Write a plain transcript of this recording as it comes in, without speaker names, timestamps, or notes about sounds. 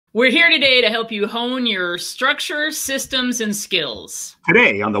We're here today to help you hone your structure, systems, and skills.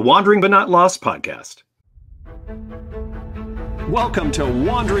 Today on the Wandering But Not Lost podcast. Welcome to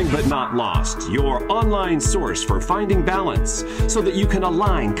Wandering But Not Lost, your online source for finding balance so that you can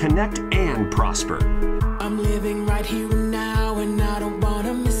align, connect, and prosper. I'm living right here and now, and I don't want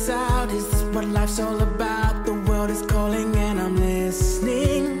to miss out. Is this what life's all about? The world is calling and I'm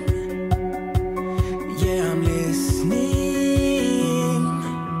listening. Yeah, I'm listening.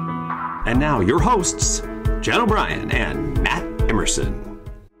 And now your hosts, Jen O'Brien and Matt Emerson.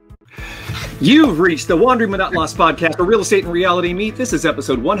 You've reached the Wandering But Not Lost podcast, where real estate and reality meet. This is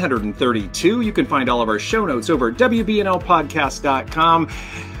episode 132. You can find all of our show notes over at wbnlpodcast.com.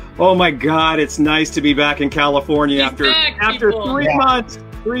 Oh my God, it's nice to be back in California after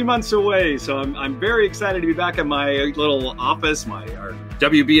 3 months away. So I'm very excited to be back in my little office, our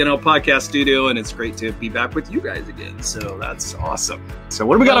WBNL podcast studio, and it's great to be back with you guys again. So that's awesome. So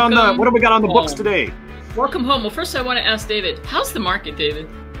what do we got on the books today? Welcome home. Well, first I want to ask David, how's the market, David?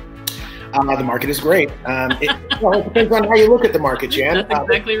 The market is great. It depends on how you look at the market, Jan. That's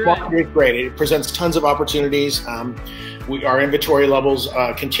exactly right. The market is great. It presents tons of opportunities. Our inventory levels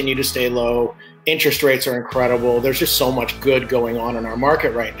continue to stay low. Interest rates are incredible. There's just so much good going on in our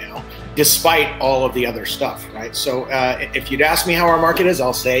market right now, despite all of the other stuff, right? So if you'd ask me how our market is,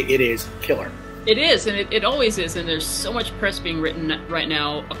 I'll say it is killer. It is, and it always is, and there's so much press being written right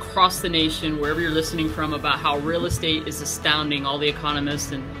now across the nation, wherever you're listening from, about how real estate is astounding. All the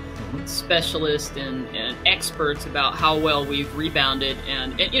economists and specialists and experts about how well we've rebounded,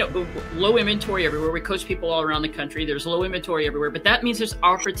 and low inventory everywhere. We coach people all around the country. There's low inventory everywhere, but that means there's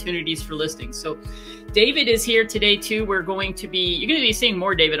opportunities for listings. So David is here today too. You're going to be seeing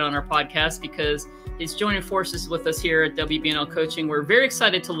more David on our podcast because he's joining forces with us here at WBNL Coaching. We're very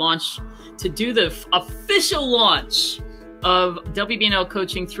excited to do the official launch of WBNL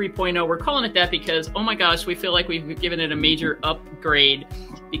Coaching 3.0. We're calling it that because, oh my gosh, we feel like we've given it a major upgrade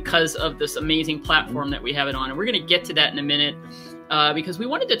because of this amazing platform that we have it on. And we're going to get to that in a minute because we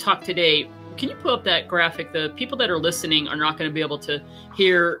wanted to talk today. Can you pull up that graphic? The people that are listening are not going to be able to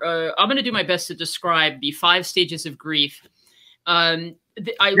hear. I'm going to do my best to describe the 5 stages of grief. Jen,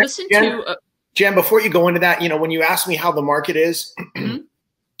 before you go into that, when you ask me how the market is,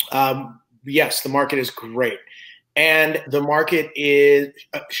 yes, the market is great. And the market is,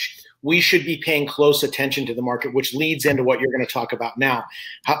 we should be paying close attention to the market, which leads into what you're going to talk about now,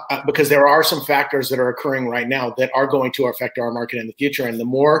 because there are some factors that are occurring right now that are going to affect our market in the future. And the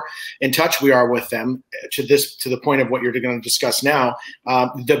more in touch we are with them to the point of what you're going to discuss now,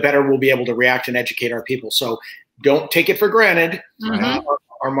 the better we'll be able to react and educate our people. So don't take it for granted.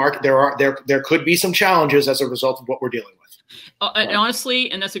 Our market, there could be some challenges as a result of what we're dealing with. And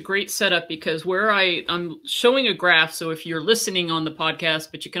honestly, and that's a great setup because I'm showing a graph. So if you're listening on the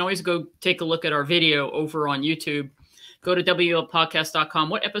podcast, but you can always go take a look at our video over on YouTube, go to WLPodcast.com.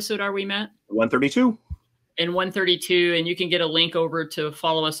 What episode are we, Matt? 132. In 132, and you can get a link over to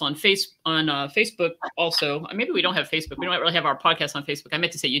follow us on Facebook also. Maybe we don't have Facebook. We don't really have our podcast on Facebook. I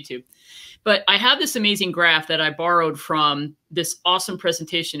meant to say YouTube. But I have this amazing graph that I borrowed from this awesome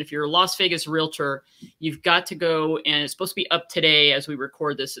presentation. If you're a Las Vegas realtor, you've got to go, and it's supposed to be up today as we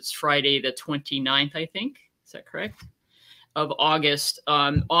record this. It's Friday the 29th, I think. Is that correct? Of August.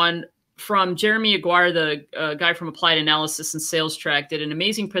 From Jeremy Aguirre, the guy from Applied Analysis and Sales Track, did an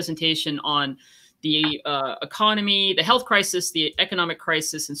amazing presentation on the economy, the health crisis, the economic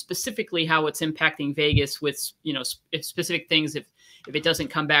crisis, and specifically how it's impacting Vegas with, specific things if it doesn't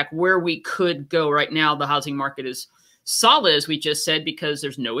come back, where we could go. Right now, the housing market is solid, as we just said, because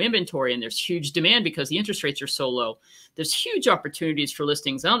there's no inventory and there's huge demand because the interest rates are so low. There's huge opportunities for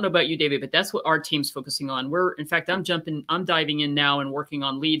listings. I don't know about you, David, but that's what our team's focusing on. I'm diving in now and working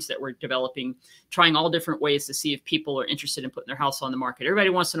on leads that we're developing, trying all different ways to see if people are interested in putting their house on the market. Everybody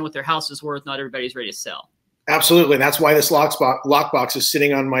wants to know what their house is worth. Not everybody's ready to sell. Absolutely. That's why this lockbox is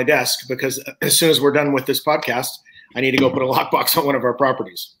sitting on my desk, because as soon as we're done with this podcast, I need to go put a lockbox on one of our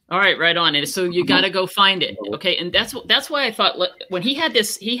properties. All right, right on. And so you got to go find it. Okay. And that's why I thought when he had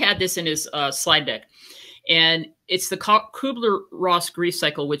this in his slide deck, and it's the Kubler-Ross grief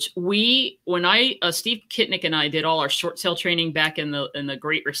cycle, which Steve Kitnick and I did all our short sale training back in the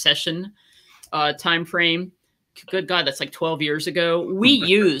Great Recession time frame. Good God, that's like 12 years ago. We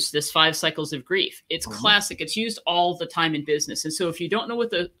used this 5 cycles of grief. It's classic. It's used all the time in business. And so if you don't know what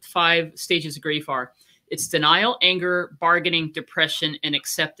the 5 stages of grief are, it's denial, anger, bargaining, depression, and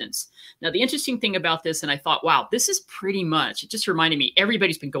acceptance. Now, the interesting thing about this, and I thought, wow, this is pretty much, it just reminded me,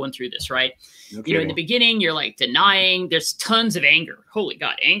 everybody's been going through this, right? Okay. In the beginning, you're like denying. There's tons of anger. Holy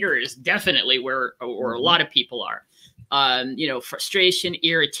God, anger is definitely where a lot of people are. frustration,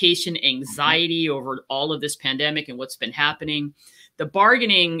 irritation, anxiety over all of this pandemic and what's been happening. The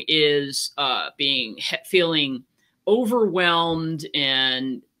bargaining is feeling overwhelmed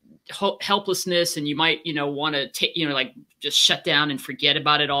and helplessness, and you might want to take just shut down and forget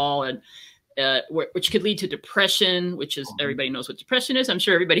about it all, and which could lead to depression, which is, everybody knows what depression is. I'm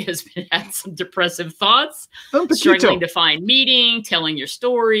sure everybody has had some depressive thoughts, struggling to find meaning, telling your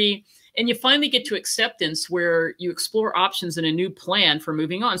story. And you finally get to acceptance, where you explore options and a new plan for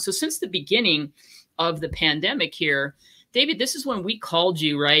moving on. So since the beginning of the pandemic here, David, this is when we called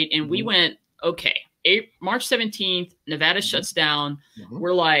you, right? And we went, okay, March 17th, Nevada shuts down.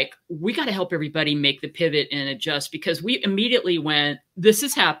 We're like, we got to help everybody make the pivot and adjust, because we immediately went, this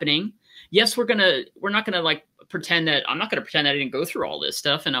is happening. Yes, we're not going to pretend that I'm not going to pretend that I didn't go through all this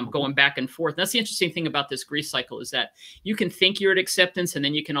stuff, and I'm going back and forth. That's the interesting thing about this grief cycle, is that you can think you're at acceptance, and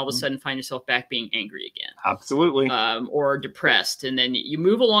then you can all of a sudden find yourself back being angry again. Absolutely. Or depressed. And then you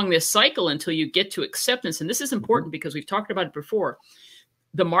move along this cycle until you get to acceptance. And this is important because we've talked about it before.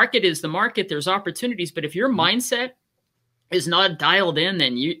 The market is the market. There's opportunities, but if your mindset is not dialed in,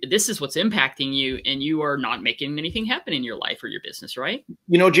 then this is what's impacting you, and you are not making anything happen in your life or your business, right?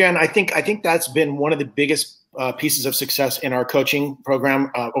 Jen, I think that's been one of the biggest pieces of success in our coaching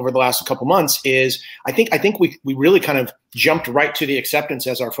program over the last couple months. Is I think we really kind of jumped right to the acceptance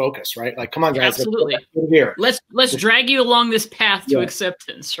as our focus, right? Like, come on, guys, absolutely. Let's drag you along this path to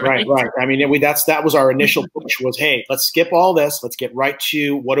acceptance, right? Right. I mean, that was our initial push. Was, hey, let's skip all this. Let's get right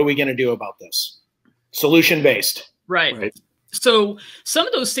to what are we going to do about this? Solution based. Right. So some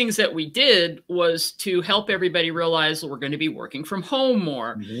of those things that we did was to help everybody realize we're going to be working from home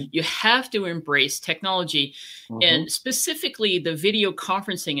more. You have to embrace technology, and specifically the video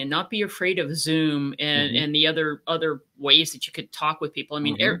conferencing, and not be afraid of Zoom and the other ways that you could talk with people. I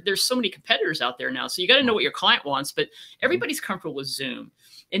mean, there's so many competitors out there now. So you got to know what your client wants, but everybody's comfortable with Zoom.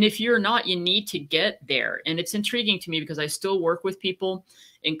 And if you're not, you need to get there. And it's intriguing to me because I still work with people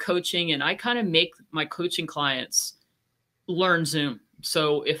in coaching, and I kind of make my coaching clients learn Zoom.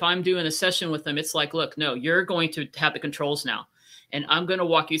 So if I'm doing a session with them, it's like, look, no, you're going to have the controls now, and I'm going to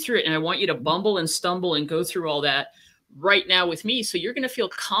walk you through it. And I want you to bumble and stumble and go through all that right now with me. So you're going to feel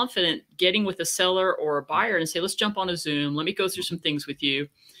confident getting with a seller or a buyer and say, let's jump on a Zoom. Let me go through some things with you.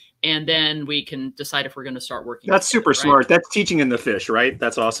 And then we can decide if we're going to start working. That's super smart. That's teaching in the fish, right?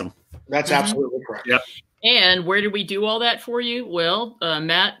 That's awesome. That's absolutely correct. Yep. And where did we do all that for you? Well,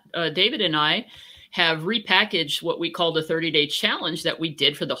 Matt, David, and I have repackaged what we call the 30-day challenge that we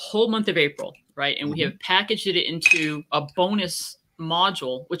did for the whole month of April, right? And we have packaged it into a bonus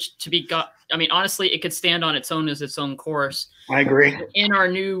module, which honestly, it could stand on its own as its own course. I agree. In our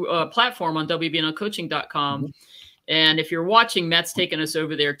new platform on WBNLcoaching.com. And if you're watching, Matt's taken us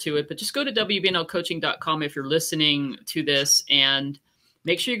over there to it, but just go to WBNLcoaching.com if you're listening to this, and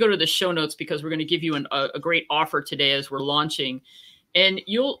make sure you go to the show notes, because we're going to give you a great offer today as we're launching. And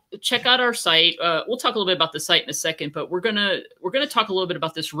you'll check out our site. We'll talk a little bit about the site in a second, but we're gonna talk a little bit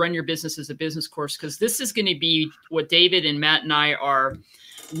about this Run Your Business as a Business course, because this is going to be what David and Matt and I are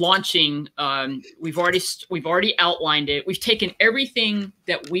launching. We've already outlined it. We've taken everything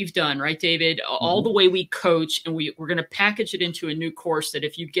that we've done, right, David, all the way we coach, and we're going to package it into a new course that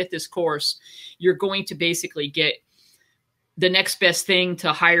if you get this course, you're going to basically get the next best thing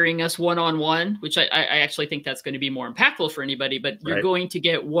to hiring us one-on-one, which I actually think that's going to be more impactful for anybody, but you're going to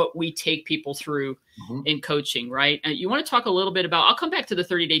get what we take people through in coaching, right? And you want to talk a little bit about, I'll come back to the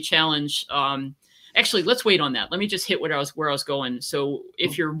 30-day challenge. Actually, let's wait on that. Let me just hit where I was going. So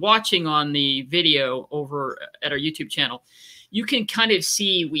if you're watching on the video over at our YouTube channel, you can kind of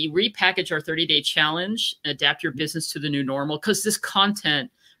see we repackage our 30-day challenge, adapt your business to the new normal, because this content,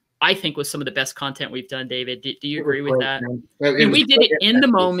 I think, was some of the best content we've done, David. Do you agree with that? And we did it in the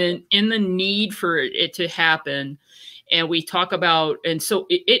moment, in the need for it to happen. And we talk about, and so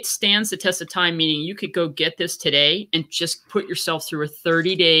it stands the test of time, meaning you could go get this today and just put yourself through a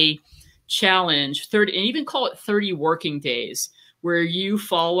 30-day challenge, and even call it 30 working days, where you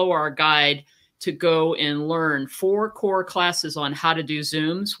follow our guide to go and learn 4 core classes on how to do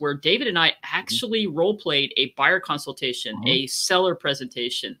Zooms, where David and I actually role-played a buyer consultation, a seller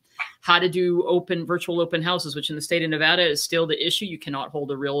presentation, how to do virtual open houses, which in the state of Nevada is still the issue. You cannot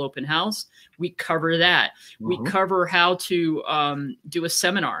hold a real open house. We cover that. We cover how to do a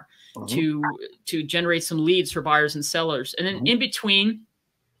seminar to generate some leads for buyers and sellers. And then in between,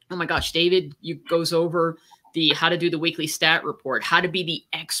 oh my gosh, David goes over how to do the weekly stat report, how to be the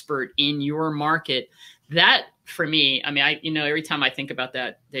expert in your market. That, for me, I mean, every time I think about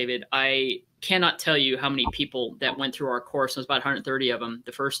that, David, I cannot tell you how many people that went through our course. It was about 130 of them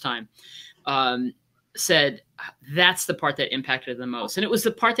the first time. said, that's the part that impacted the most. And it was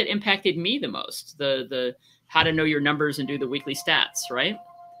the part that impacted me the most, the how to know your numbers and do the weekly stats, right?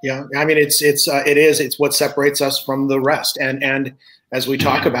 Yeah. I mean, it's what separates us from the rest. And as we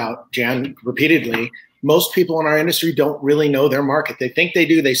talk about, Jan, repeatedly, most people in our industry don't really know their market. They think they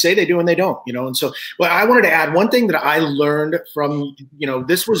do, they say they do, and they don't, And so, well, I wanted to add one thing that I learned from,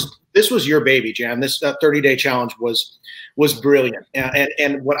 this was your baby, Jan. This 30-day challenge was brilliant.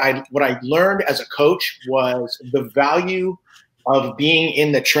 And what I learned as a coach was the value of being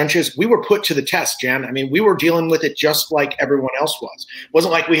in the trenches. We were put to the test, Jan. I mean, we were dealing with it just like everyone else was. It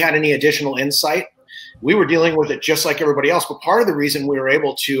wasn't like we had any additional insight. We were dealing with it just like everybody else. But part of the reason we were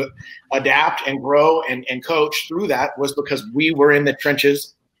able to adapt and grow and coach through that was because we were in the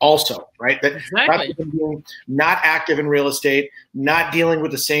trenches also, right? Exactly. Being not active in real estate, not dealing with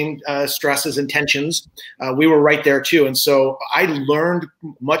the same stresses and tensions. We were right there too. And so I learned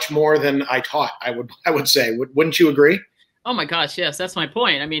much more than I taught, I would say. Wouldn't you agree? Oh my gosh, yes, that's my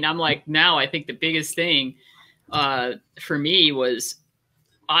point. I mean, I'm like, now I think the biggest thing for me was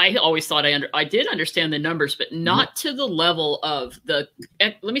I always thought I did understand the numbers, but not to the level of let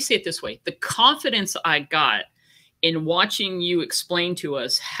me say it this way, the confidence I got in watching you explain to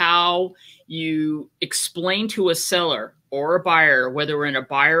us how you explain to a seller or a buyer, whether we're in a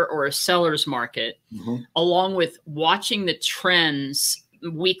buyer or a seller's market, along with watching the trends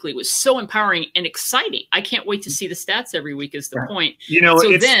weekly was so empowering and exciting. I can't wait to see the stats every week is the point.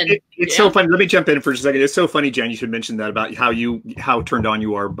 So it's so funny. Let me jump in for just a second. It's so funny, Jen, you should mention that about how turned on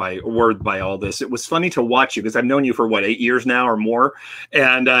you are by all this. It was funny to watch you because I've known you for 8 years now or more.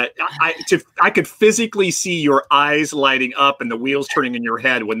 And I could physically see your eyes lighting up and the wheels turning in your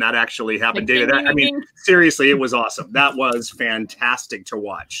head when that actually happened. David, I mean, seriously, it was awesome. That was fantastic to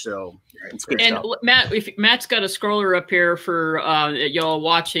watch. So it's good stuff. Matt, if Matt's got a scroller up here for y'all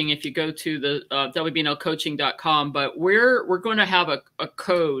watching, if you go to the wbnlcoaching.com, but we're going to have a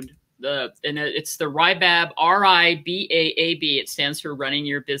code, and it's the RIBAB, RIBAAB. It stands for Running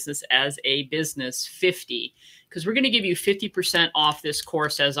Your Business as a Business 50, because we're going to give you 50% off this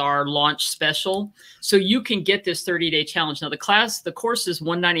course as our launch special, so you can get this 30-day challenge. Now the course is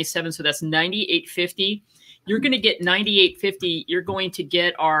 $197, so that's $98.50. You're going to get $98.50. You're going to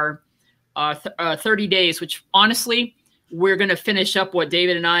get our 30 days, which honestly, we're going to finish up what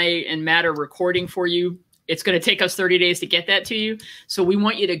David and I and Matt are recording for you. It's going to take us 30 days to get that to you. So we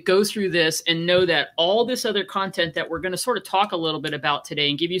want you to go through this and know that all this other content that we're going to sort of talk a little bit about today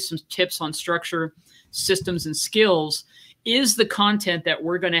and give you some tips on structure, systems, and skills is the content that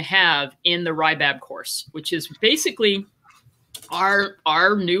we're going to have in the RIBAB course, which is basically our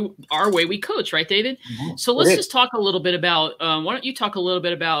way we coach, right, David? So let's just talk a little bit about, why don't you talk a little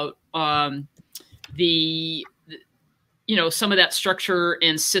bit about some of that structure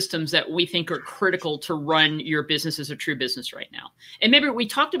and systems that we think are critical to run your business as a true business right now. And maybe we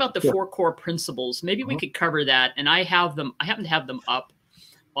talked about the 4 core principles. Maybe we could cover that. And I happen to have them up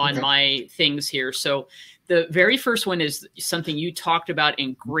on my things here. So the very first one is something you talked about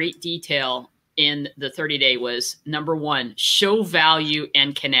in great detail in the 30-day was number 1, show value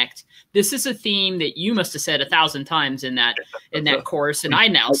and connect. This is a theme that you must have said 1,000 times in that course, and I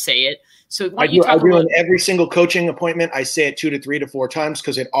now say it. So I do in every single coaching appointment. I say it 2 to 3 to 4 times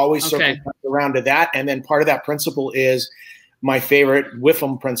because it always circles around to that. And then part of that principle is my favorite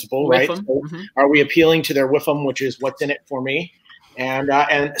WIFM principle, right? So are we appealing to their WIFM, which is what's in it for me? And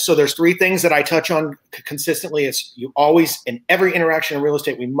so there's 3 things that I touch on consistently. It's you always, in every interaction in real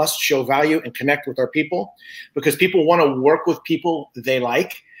estate, we must show value and connect with our people because people want to work with people they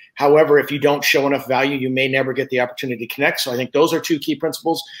like. However, if you don't show enough value, you may never get the opportunity to connect. So I think those are 2 key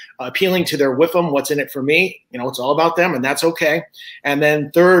principles. Appealing to their WIFM, what's in it for me? It's all about them, and that's okay. And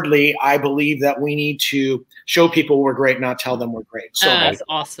then thirdly, I believe that we need to show people we're great, not tell them we're great. So that's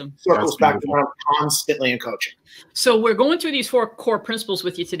awesome. Circles back around constantly in coaching. So we're going through these 4 core principles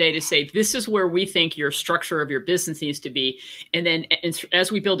with you today to say this is where we think your structure of your business needs to be. And then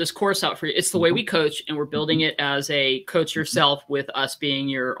as we build this course out for you, it's the way we coach, and we're building it as a coach yourself with us being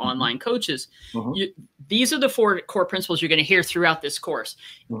your online coaches. These are the 4 core principles you're going to hear throughout this course.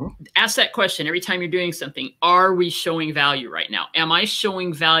 Ask that question every time you're doing something. Are we showing value right now? Am I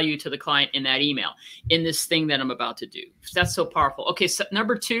showing value to the client in that email, in this thing that I'm about to do? That's so powerful. Okay, so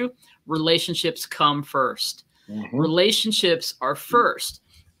number 2, relationships come first. Relationships are first.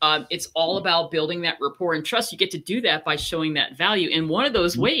 It's all about building that rapport and trust. You get to do that by showing that value. And one of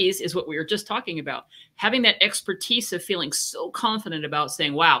those ways is what we were just talking about, having that expertise of feeling so confident about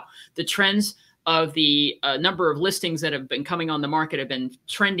saying, wow, the trends of the number of listings that have been coming on the market have been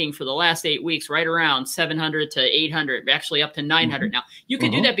trending for the last 8 weeks, right around 700 to 800, actually up to 900. Now you can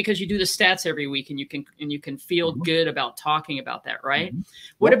do that because you do the stats every week, and you can feel good about talking about that, right?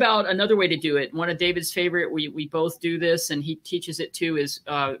 What about another way to do it? One of David's favorite, we both do this, and he teaches it too, is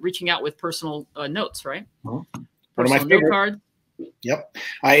reaching out with personal notes, right? Personal note cards. Yep.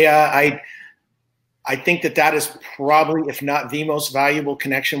 I think that is probably, if not the most valuable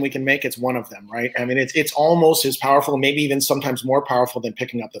connection we can make, it's one of them, right? I mean, it's almost as powerful, maybe even sometimes more powerful than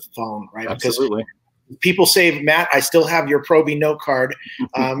picking up the phone, right? Absolutely. Because people say, Matt, I still have your Proby note card.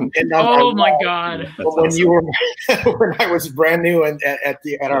 Oh my God! When you were, when I was brand new and at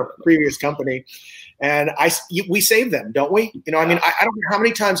our previous company, and we save them, don't we? You know, I mean, I don't know how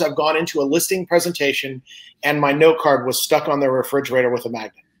many times I've gone into a listing presentation and my note card was stuck on the refrigerator with a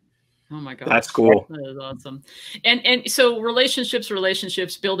magnet. Oh my God. That's cool. That is awesome. And so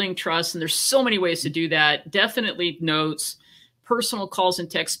relationships, building trust. And there's so many ways to do that. Definitely notes, personal calls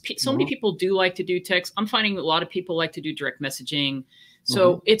and texts. So many people do like to do text. I'm finding a lot of people like to do direct messaging.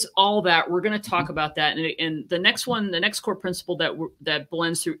 So it's all that. We're going to talk about that. And the next one, the next core principle that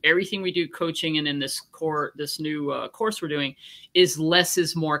blends through everything we do coaching and in this new course we're doing is less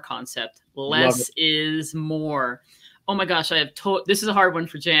is more concept. Less is more. Oh my gosh, this is a hard one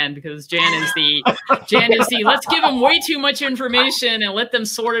for Jan, because Jan is the let's give them way too much information and let them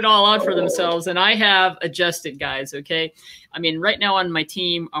sort it all out for themselves. And I have adjusted, guys. Okay. I mean, right now on my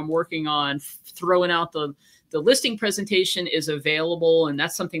team, I'm working on throwing out the listing presentation is available. And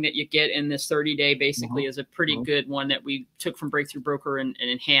that's something that you get in this 30-day basically is a pretty good one that we took from Breakthrough Broker and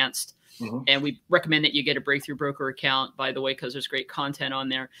enhanced. And we recommend that you get a Breakthrough Broker account, by the way, because there's great content on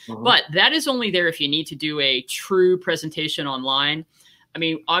there. But that is only there if you need to do a true presentation online. I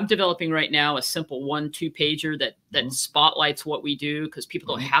mean, I'm developing right now a simple 1-2 pager that spotlights what we do, because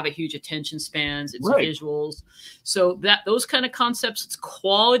people don't have a huge attention spans. It's visuals. So those kind of concepts, it's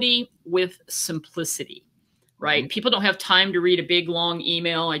quality with simplicity, right? People don't have time to read a big, long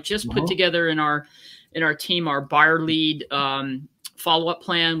email. I just put together in our team, our buyer lead follow-up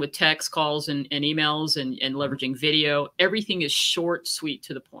plan with text, calls, and emails, and leveraging video. Everything is short, sweet,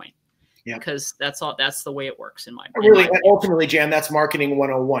 to the point. Yeah, because that's the way it works in my really. Ultimately, Jan, that's marketing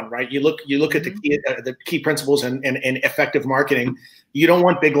 101, right? You look at the key principles and effective marketing. You don't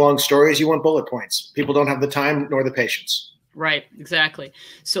want big long stories. You want bullet points. People don't have the time nor the patience. Right. Exactly.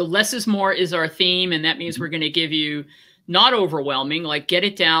 So less is more is our theme, and that means we're going to give you not overwhelming, like get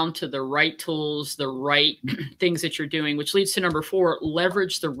it down to the right tools, the right things that you're doing, which leads to number 4,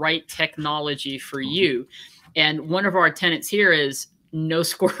 leverage the right technology for you. And one of our tenets here is no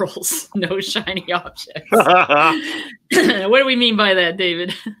squirrels, no shiny objects. What do we mean by that,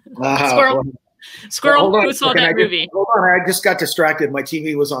 David? Squirrel, who saw that movie? Hold on, I just got distracted. My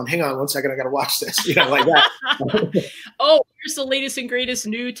TV was on. Hang on 1 second, I got to watch this. You know, like that. Oh, here's the latest and greatest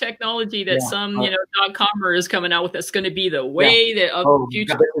new technology that some .comer is coming out with. That's going to be the way that of the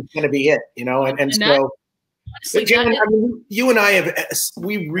future. It's going to be it. You know, and so. Honestly, Jan, I mean, you and I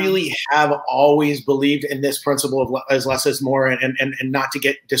we really have always believed in this principle of less is more, and not to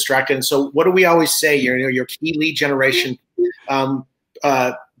get distracted. And so, what do we always say? Your key lead generation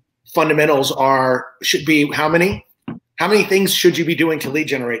fundamentals should be how many things should you be doing to lead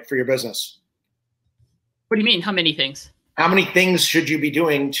generate for your business? What do you mean? How many things? How many things should you be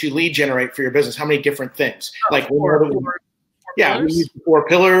doing to lead generate for your business? How many different things? Like we use the 4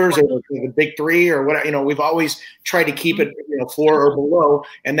 pillars or the big 3 or whatever. You know, we've always tried to keep it 4 or below,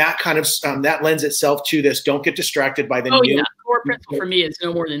 and that kind of that lends itself to this. Don't get distracted by the new. Yeah, core principle for me is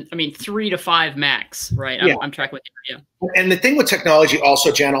no more than 3 to 5 max. Right, I'm tracking with you. Yeah. And the thing with technology,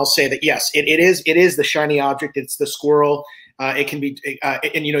 also, Jan, I'll say that yes, it is the shiny object. It's the squirrel. It can be,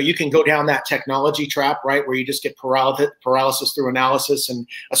 and you can go down that technology trap, right, where you just get paralysis through analysis, and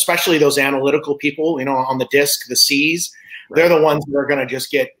especially those analytical people, on the disc, the C's. They're the ones that are going to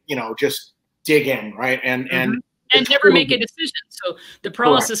just get, just dig in, right? And never make a decision. So the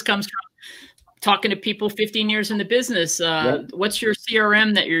paralysis comes from talking to people 15 years in the business. What's your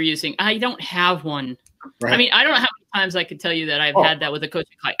CRM that you're using? I don't have one. Right. I mean, I don't know how many times I could tell you that I've had that with a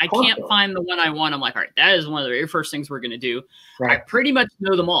coaching client. I can't find the one I want. I'm like, all right, that is one of the very first things we're going to do. Right. I pretty much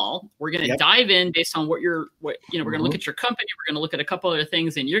know them all. We're going to dive in based on we're going to look at your company. We're going to look at a couple other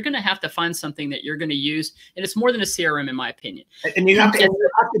things, and you're going to have to find something that you're going to use. And it's more than a CRM, in my opinion. And you have to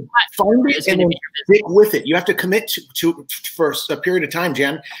find it and then stick with it. You have to commit to for a period of time,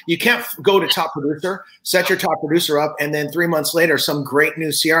 Jen. You can't go to top producer, set your top producer up, and then 3 months later, some great new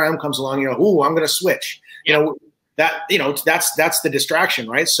CRM comes along. Ooh, I'm going to switch. That's the distraction,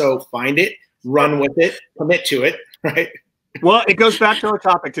 right? So find it, run with it, commit to it, right? Well, it goes back to our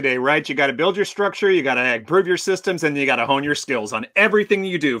topic today, right? You got to build your structure, you got to improve your systems, and you got to hone your skills on everything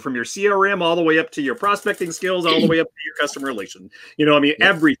you do, from your CRM all the way up to your prospecting skills, all the way up to your customer relation. You know, I mean,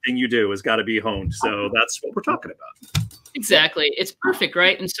 everything you do has got to be honed. So that's what we're talking about. Exactly. It's perfect,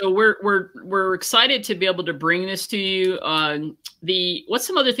 right? And so we're excited to be able to bring this to you. What's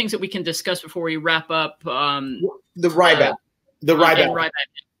some other things that we can discuss before we wrap up? The RIBAB. The RIBAB.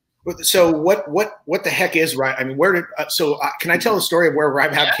 So what the heck is RIBAB? I mean, where did can I tell the story of where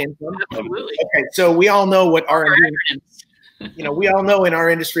RIBAB came from? Absolutely. Okay, so we all know what R&D. We all know in our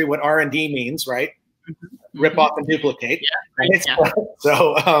industry what R&D means, right? Mm-hmm. Rip off and duplicate. Yeah.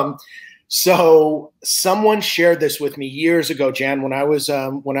 Right? So someone shared this with me years ago, Jan, when I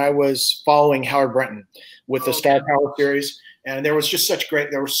was following Howard Brenton with the Star Power series, and there was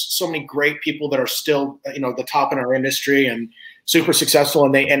so many great people that are still, the top in our industry and super successful,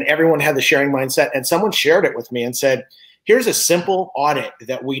 and everyone had the sharing mindset. And someone shared it with me and said, here's a simple audit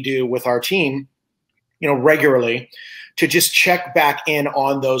that we do with our team, regularly, to just check back in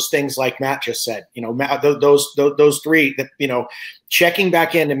on those things like Matt just said, those three that, checking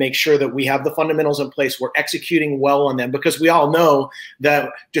back in to make sure that we have the fundamentals in place. We're executing well on them, because we all know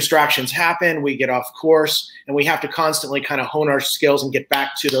that distractions happen. We get off course, and we have to constantly kind of hone our skills and get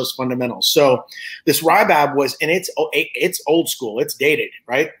back to those fundamentals. So this RIBAB and it's old school, it's dated,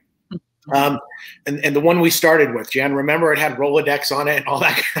 right? And the one we started with, Jan, remember, it had Rolodex on it and all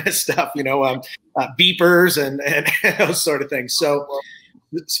that kind of stuff, beepers and those sort of things. So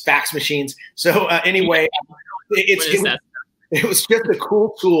fax machines. So anyway, it was just a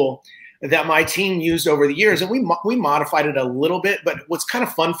cool tool that my team used over the years, and we modified it a little bit. But what's kind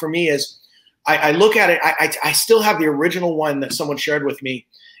of fun for me is I look at it. I still have the original one that someone shared with me,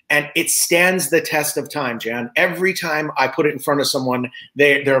 and it stands the test of time, Jan. Every time I put it in front of someone,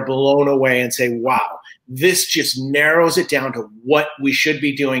 they're blown away and say, wow, this just narrows it down to what we should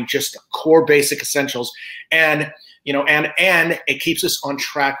be doing, just the core basic essentials. And it keeps us on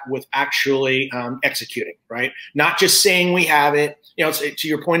track with actually executing, right? Not just saying we have it. To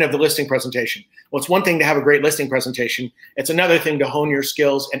your point of the listing presentation. Well, it's one thing to have a great listing presentation. It's another thing to hone your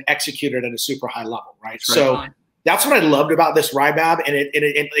skills and execute it at a super high level, right? So that's what I loved about this RIBAB, and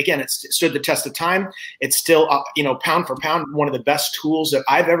it stood the test of time. It's still, pound for pound, one of the best tools that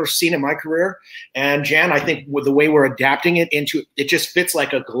I've ever seen in my career. And Jan, I think with the way we're adapting it it just fits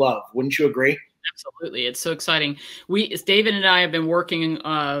like a glove. Wouldn't you agree? Absolutely. It's so exciting. David and I have been working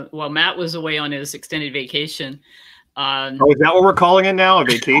while Matt was away on his extended vacation. Is that what we're calling it now? A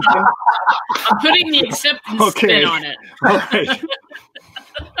vacation? I'm putting the acceptance spin on it. All right.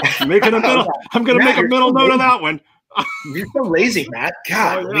 I'm going to make a middle note of that one. You're so lazy, Matt.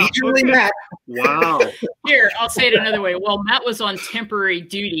 God, leisurely Matt. Wow. Here, I'll say it another way. Well, Matt was on temporary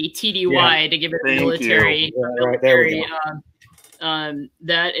duty, TDY, to give it military. There we go.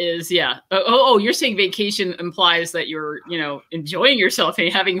 That is, you're saying vacation implies that you're, enjoying yourself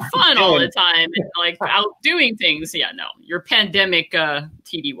and having fun all the time and like out doing things. Yeah, no, your pandemic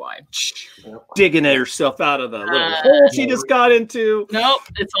TDY. Digging at herself out of the little hole she just got into. Nope,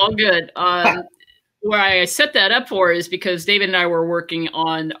 it's all good. Where I set that up for is because David and I were working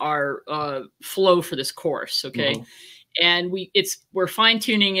on our flow for this course. Okay. Mm-hmm. And we're fine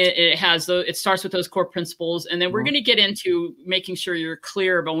tuning it. It starts with those core principles, and then we're going to get into making sure you're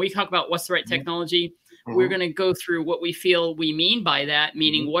clear about when we talk about what's the right technology. We're going to go through what we feel we mean by that,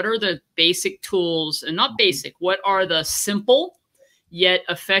 meaning what are the basic tools, and not basic, what are the simple yet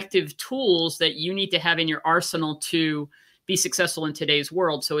effective tools that you need to have in your arsenal to be successful in today's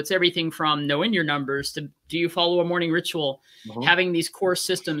world. So it's everything from knowing your numbers to, do you follow a morning ritual, having these core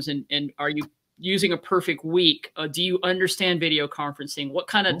systems, and are you using a perfect week? Do you understand video conferencing? What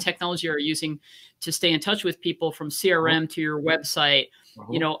kind of technology are you using to stay in touch with people, from CRM to your website?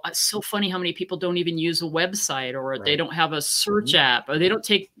 It's so funny how many people don't even use a website, or they don't have a search app, or they don't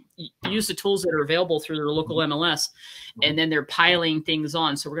use the tools that are available through their local MLS, and then they're piling things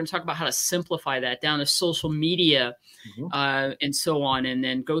on. So we're going to talk about how to simplify that down to social media and so on, and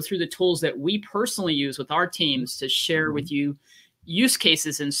then go through the tools that we personally use with our teams to share with you use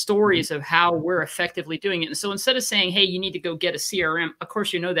cases and stories of how we're effectively doing it. And so instead of saying, hey, you need to go get a CRM, of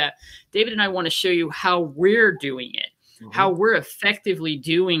course, that David and I want to show you how we're doing it, how we're effectively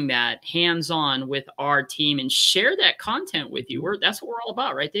doing that hands-on with our team, and share that content with you. That's what we're all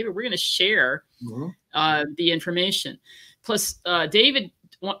about, right, David? We're going to share the information. Plus, David,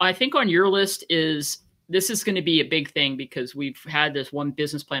 I think on your list this is going to be a big thing, because we've had this one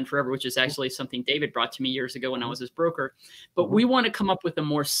business plan forever, which is actually something David brought to me years ago when I was his broker. But we want to come up with a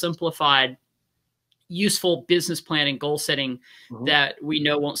more simplified, useful business plan and goal setting that we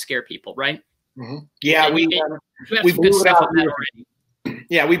know won't scare people, right? Yeah, and we have we some good blew it stuff out. on that already.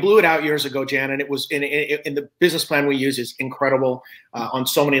 Yeah, we blew it out years ago, Jan, and it was in the business plan we use is incredible on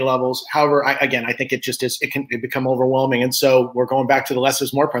so many levels. However, I think it just is, it can become overwhelming. And so we're going back to the less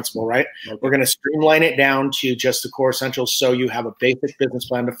is more principle, right? Okay. We're going to streamline it down to just the core essentials so you have a basic business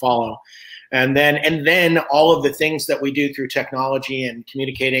plan to follow. And then all of the things that we do through technology and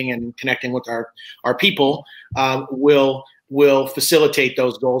communicating and connecting with our people will facilitate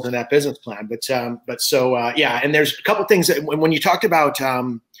those goals in that business plan. Yeah, and there's a couple things that when you talked about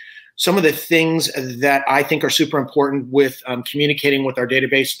some of the things that I think are super important with communicating with our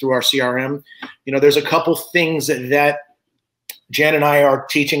database through our CRM, there's a couple things that Jen and I are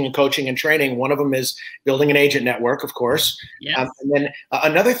teaching and coaching and training. One of them is building an agent network, of course. Yes. And then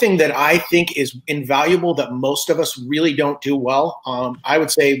another thing that I think is invaluable that most of us really don't do well, I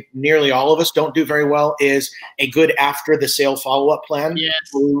would say nearly all of us don't do very well, is a good after the sale follow-up plan. Yes.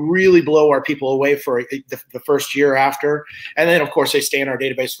 We really blow our people away for the first year after. And then, of course, they stay in our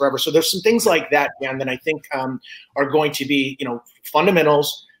database forever. So there's some things like that, Dan, that I think are going to be,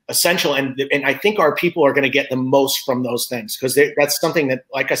 fundamentals, essential, and I think our people are going to get the most from those things because that's something that,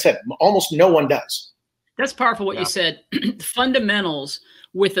 like I said, almost no one does. That's powerful what you said. Fundamentals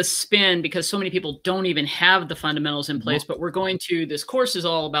with a spin, because so many people don't even have the fundamentals in place. But this course is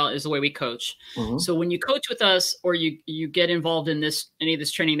all about is the way we coach. So when you coach with us or you get involved in any of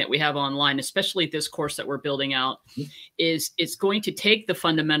this training that we have online, especially this course that we're building out, it's going to take the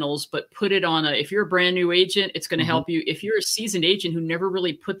fundamentals, but put it on if you're a brand new agent, it's going to help you. If you're a seasoned agent who never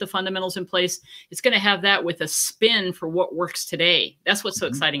really put the fundamentals in place, it's going to have that with a spin for what works today. That's what's so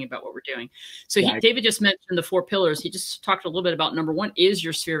exciting about what we're doing. So David just mentioned the 4 pillars. He just talked a little bit about number 1 is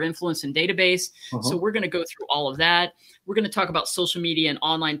your sphere of influence and database. So we're going to go through all of that. We're going to talk about social media and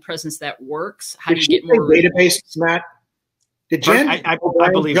online presence that works. How do you get more database, Matt? Did Jen? I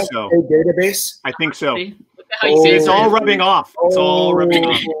believe so. Database? I think so. It's all rubbing off. It's all rubbing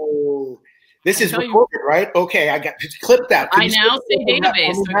off. This is recorded, right? Okay, I got to clip that. I now say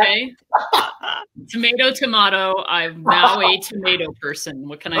database, okay? Tomato. I'm now a tomato person.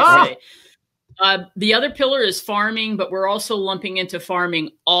 What can I say? The other pillar is farming, but we're also lumping into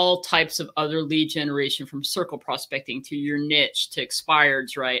farming all types of other lead generation, from circle prospecting to your niche to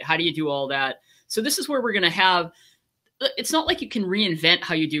expireds, right? How do you do all that? So this is where we're going to have, it's not like you can reinvent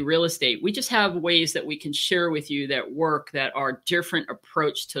how you do real estate. We just have ways that we can share with you that work, that are different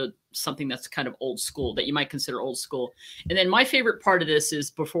approach to something that's kind of old school, that you might consider old school. And then my favorite part of this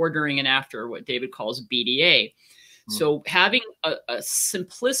is before, during, and after, what David calls BDA. So having a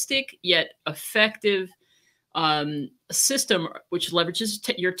simplistic yet effective system which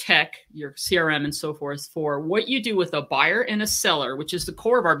leverages your tech, your CRM and so forth, for what you do with a buyer and a seller, which is the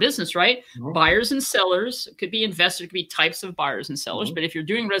core of our business, right? Buyers and sellers. It could be investors, it could be types of buyers and sellers. But if you're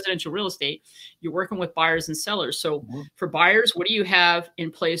doing residential real estate, you're working with buyers and sellers. So for buyers, what do you have in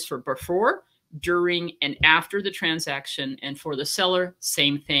place for before, during, and after the transaction? And for the seller,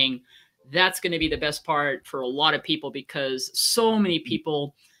 same thing. That's going to be the best part for a lot of people, because so many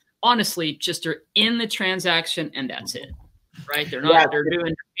people honestly just are in the transaction and that's it, right? They're not, they're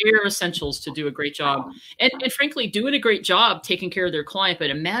doing bare essentials to do a great job. And frankly, doing a great job taking care of their client. But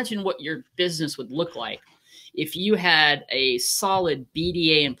imagine what your business would look like if you had a solid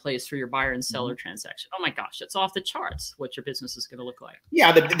BDA in place for your buyer and seller transaction. Oh my gosh, it's off the charts what your business is going to look like.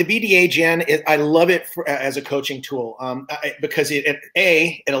 Yeah, the BDA, Jen, I love it as a coaching tool because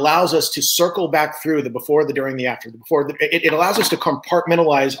it allows us to circle back through the before, the during, the after. It allows us to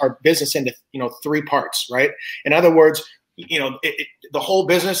compartmentalize our business into 3 parts, right? In other words, the whole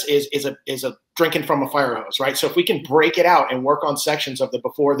business is a drinking from a fire hose, right? So if we can break it out and work on sections of the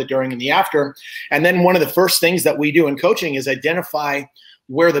before, the during, and the after, and then one of the first things that we do in coaching is identify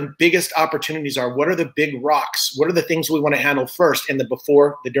where the biggest opportunities are. What are the big rocks? What are the things we want to handle first in the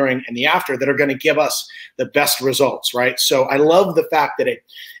before, the during, and the after that are going to give us the best results, right? So I love the fact that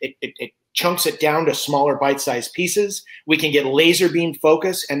it chunks it down to smaller bite-sized pieces. We can get laser beam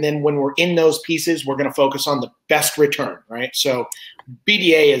focus. And then when we're in those pieces, we're going to focus on the best return, right? So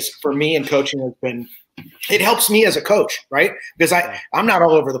BDA is, for me in coaching, has been, it helps me as a coach, right? Because I'm not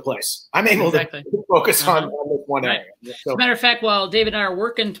all over the place. I'm able to focus on this one area. So, as a matter of fact, while David and I are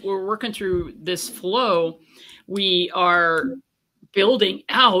we're working through this flow, we are building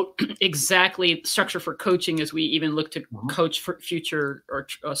out exactly structure for coaching as we even look to coach for future or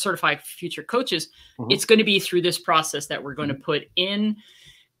certify future coaches. It's going to be through this process that we're going to put in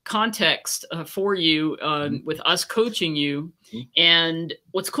context for you with us coaching you. And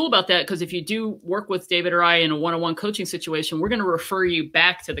what's cool about that, because if you do work with David or I in a one-on-one coaching situation, we're going to refer you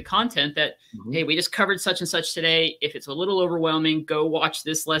back to the content that, hey, we just covered such and such today. If it's a little overwhelming, go watch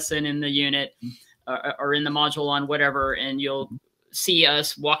this lesson in the unit or in the module on whatever, and you'll see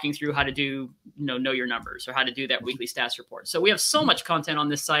us walking through how to do, know your numbers, or how to do that weekly stats report. So we have so much content on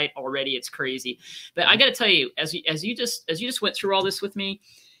this site already. It's crazy. But I got to tell you, as you just went through all this with me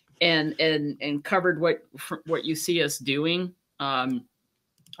and covered what you see us doing, I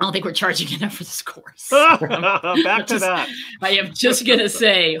don't think we're charging enough for this course. Back to that. I am just going to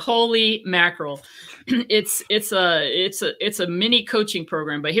say, holy mackerel. It's a mini coaching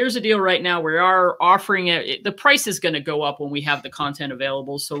program, but here's the deal right now. We are offering it. The price is going to go up when we have the content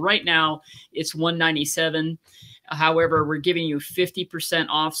available. So right now it's $197. However, we're giving you 50%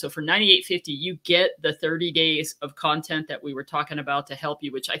 off. So for $98.50, you get the 30 days of content that we were talking about to help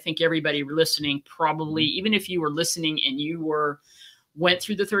you, which I think everybody listening probably, even if you were listening and you went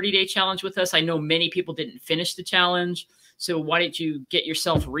through the 30-day challenge with us, I know many people didn't finish the challenge. So why don't you get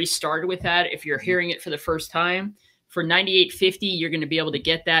yourself restarted with that if you're hearing it for the first time? For $98.50, you're going to be able to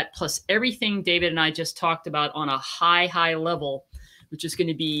get that, plus everything David and I just talked about on a high level, which is going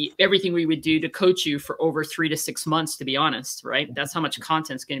to be everything we would do to coach you for over 3 to 6 months, to be honest, right? That's how much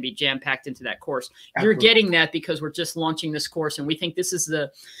content is going to be jam-packed into that course. Absolutely. You're getting that because we're just launching this course, and we think this is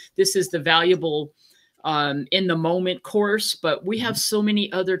the valuable in the moment course, but we have so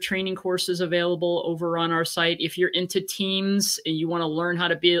many other training courses available over on our site. If you're into teams and you want to learn how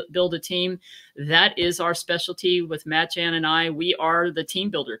to build a team, that is our specialty with Matt, Jan, and I. We are the team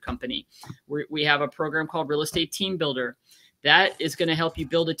builder company. We have a program called Real Estate Team Builder. That is going to help you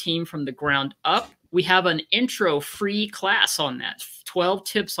build a team from the ground up. We have an intro free class on that, 12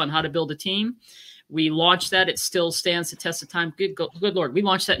 tips on how to build a team. We launched that. It still stands the test of time. Good Lord. We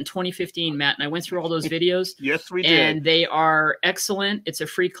launched that in 2015, Matt, and I went through all those videos. Yes, we did. And they are excellent. It's a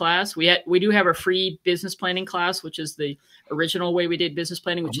free class. We do have a free business planning class, which is the original way we did business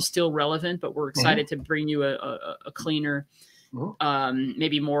planning, which is still relevant, but we're excited to bring you a cleaner,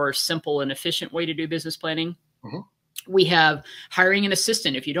 maybe more simple and efficient way to do business planning. We have hiring an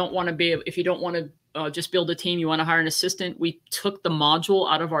assistant. If you don't want to just build a team, you want to hire an assistant. We took the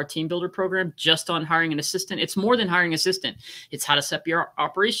module out of our team builder program just on hiring an assistant. It's more than hiring an assistant. It's how to set up your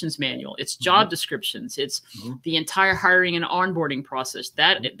operations manual. It's job descriptions. It's the entire hiring and onboarding process.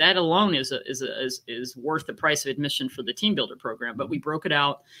 That alone is worth the price of admission for the team builder program. But we broke it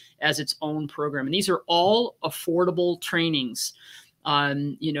out as its own program, and these are all affordable trainings.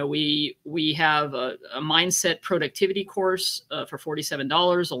 We have a mindset productivity course for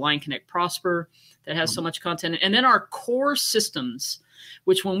 $47, Align, Connect, Prosper, that has so much content. And then our core systems,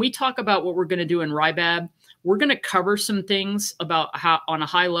 which when we talk about what we're going to do in RIBAB, we're going to cover some things about how on a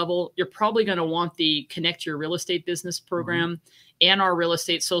high level. You're probably going to want the Connect Your Real Estate Business program and our real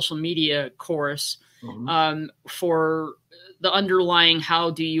estate social media course for the underlying,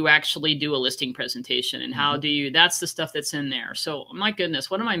 how do you actually do a listing presentation, and how do you, that's the stuff that's in there. So my goodness,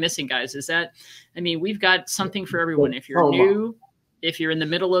 what am I missing, guys? We've got something for everyone. If you're new, if you're in the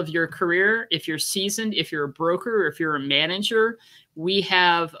middle of your career, if you're seasoned, if you're a broker, or if you're a manager, we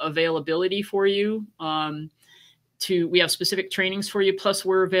have availability for you. We have specific trainings for you. Plus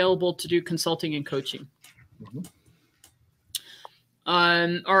we're available to do consulting and coaching. All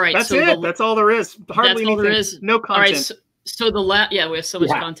right. That's it. That's all there is. Hardly anything. There is. No content. All right. So we have so much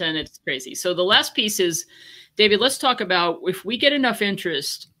content. It's crazy. So the last piece is, David, let's talk about if we get enough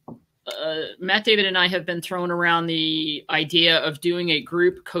interest. Matt, David, and I have been throwing around the idea of doing a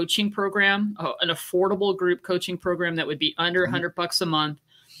group coaching program, an affordable group coaching program that would be under $100 a month.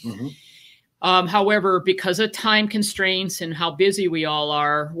 However, because of time constraints and how busy we all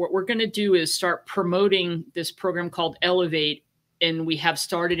are, what we're going to do is start promoting this program called Elevate. And we have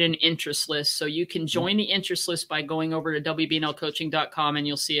started an interest list. So you can join the interest list by going over to wbnlcoaching.com, and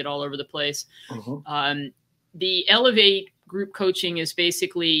you'll see it all over the place. The Elevate group coaching is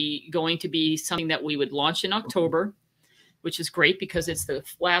basically going to be something that we would launch in October, which is great because it's the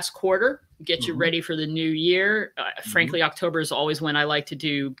last quarter, get you ready for the new year. Frankly, October is always when I like to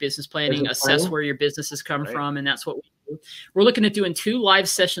do business planning, assess where your business has come from. And that's what we do. We're looking at doing 2 live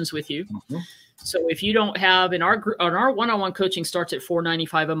sessions with you. So if you don't have on our one-on-one coaching starts at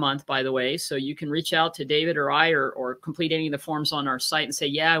 $495 a month, by the way. So you can reach out to David or I or complete any of the forms on our site and say,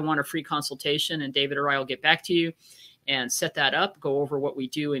 yeah, I want a free consultation, and David or I will get back to you and set that up, go over what we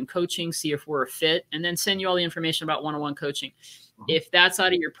do in coaching, see if we're a fit, and then send you all the information about one-on-one coaching. If that's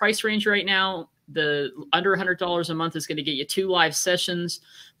out of your price range right now, the under $100 a month is going to get you 2 live sessions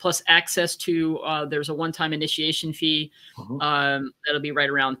plus access to, there's a one-time initiation fee. That'll be right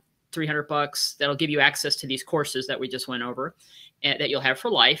around $300. That'll give you access to these courses that we just went over and that you'll have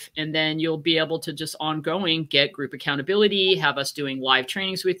for life. And then you'll be able to just ongoing get group accountability, have us doing live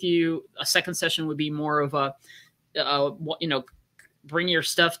trainings with you. A second session would be more of a, bring your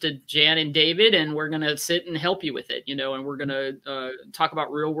stuff to Jan and David, and we're going to sit and help you with it, and we're going to talk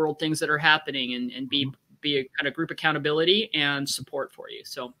about real world things that are happening and be a kind of group accountability and support for you.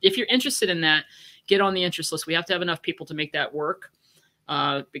 So if you're interested in that, get on the interest list. We have to have enough people to make that work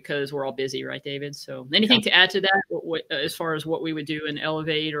because we're all busy, right, David? So anything to add to that as far as what we would do in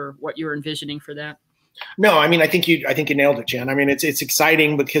Elevate or what you're envisioning for that? No, I mean, I think you nailed it, Jan. I mean, it's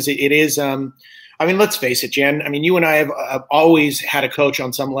exciting because it is, I mean, let's face it, Jan. I mean, you and I have always had a coach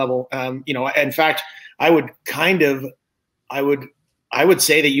on some level. In fact, I would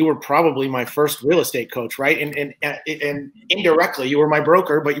say that you were probably my first real estate coach, right? And indirectly, you were my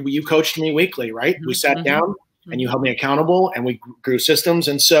broker, but you coached me weekly, right? We sat down and you held me accountable, and we grew systems.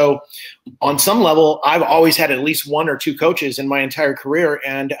 And so, on some level, I've always had at least 1 or 2 coaches in my entire career,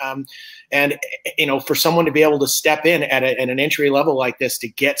 and for someone to be able to step in at an entry level like this to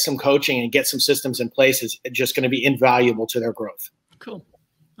get some coaching and get some systems in place is just going to be invaluable to their growth. Cool.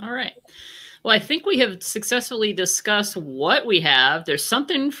 All right. Well, I think we have successfully discussed what we have. There's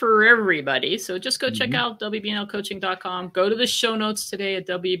something for everybody. So just go check out WBNLcoaching.com. Go to the show notes today at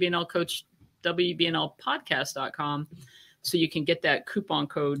WBNLpodcast.com. So you can get that coupon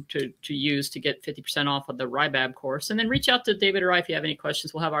code to use to get 50% off of the RIBAB course. And then reach out to David or I if you have any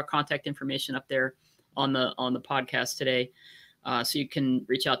questions. We'll have our contact information up there on the podcast today. So you can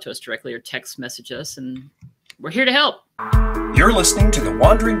reach out to us directly or text message us, and we're here to help. You're listening to the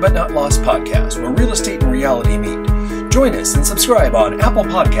Wandering But Not Lost podcast, where real estate and reality meet. Join us and subscribe on Apple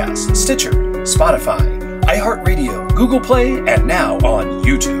Podcasts, Stitcher, Spotify, iHeartRadio, Google Play, and now on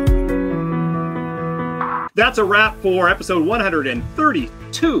YouTube. That's a wrap for episode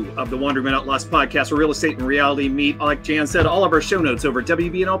 132 of the Wandering But Not Lost podcast, where real estate and reality meet. Like Jan said, all of our show notes over at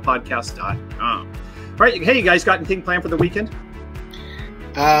WBNLpodcast.com. All right, hey, you guys got anything planned for the weekend?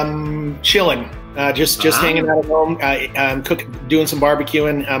 Chilling. Just hanging out at home, doing some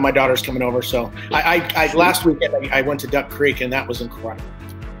barbecuing. My daughter's coming over, so I last weekend I went to Duck Creek, and that was incredible.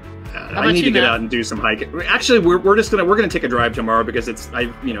 I need to get out and do some hiking. Actually, we're gonna take a drive tomorrow because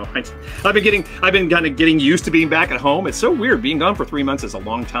I've been kind of getting used to being back at home. It's so weird. Being gone for 3 months is a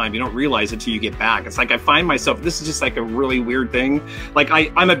long time. You don't realize it till you get back. It's like I find myself. This is just like a really weird thing. Like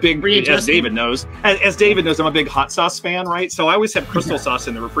I'm a big, as David knows, I'm a big hot sauce fan, right? So I always have crystal sauce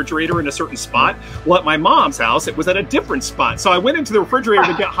in the refrigerator in a certain spot. Well, at my mom's house, it was at a different spot. So I went into the refrigerator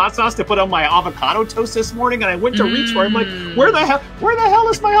to get hot sauce to put on my avocado toast this morning, and I went to reach for it. I'm like, where the hell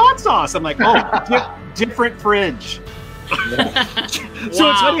is my hot sauce? I'm like, oh, different fridge. So it's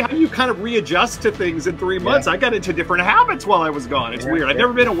funny how you kind of readjust to things in 3 months. I got into different habits while I was gone. It's weird. I've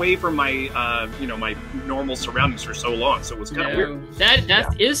never been away from my, my normal surroundings for so long. So it was kind of weird.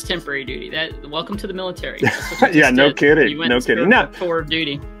 That is temporary duty. Welcome to the military. Yeah, no kidding. No kidding. Now, for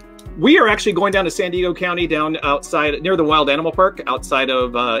duty. We are actually going down to San Diego County, down outside near the Wild Animal Park, outside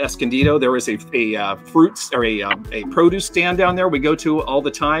of Escondido. There is a fruits or a produce stand down there we go to all the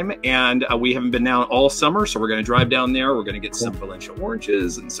time, and we haven't been down all summer, so we're going to drive down there. We're going to get some Valencia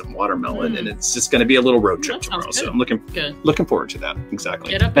oranges and some watermelon, and it's just going to be a little road trip tomorrow. So I'm looking forward to that.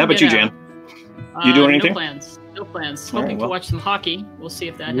 Exactly. How about you, Jan? You doing anything? No plans. Hoping to watch some hockey. We'll see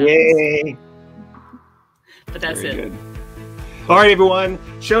if that happens. Yay! But that's Very it. Good. All right, everyone.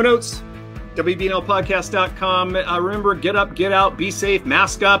 Show notes, WBNLpodcast.com. Remember, get up, get out, be safe,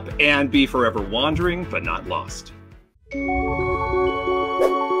 mask up, and be forever wandering but not lost.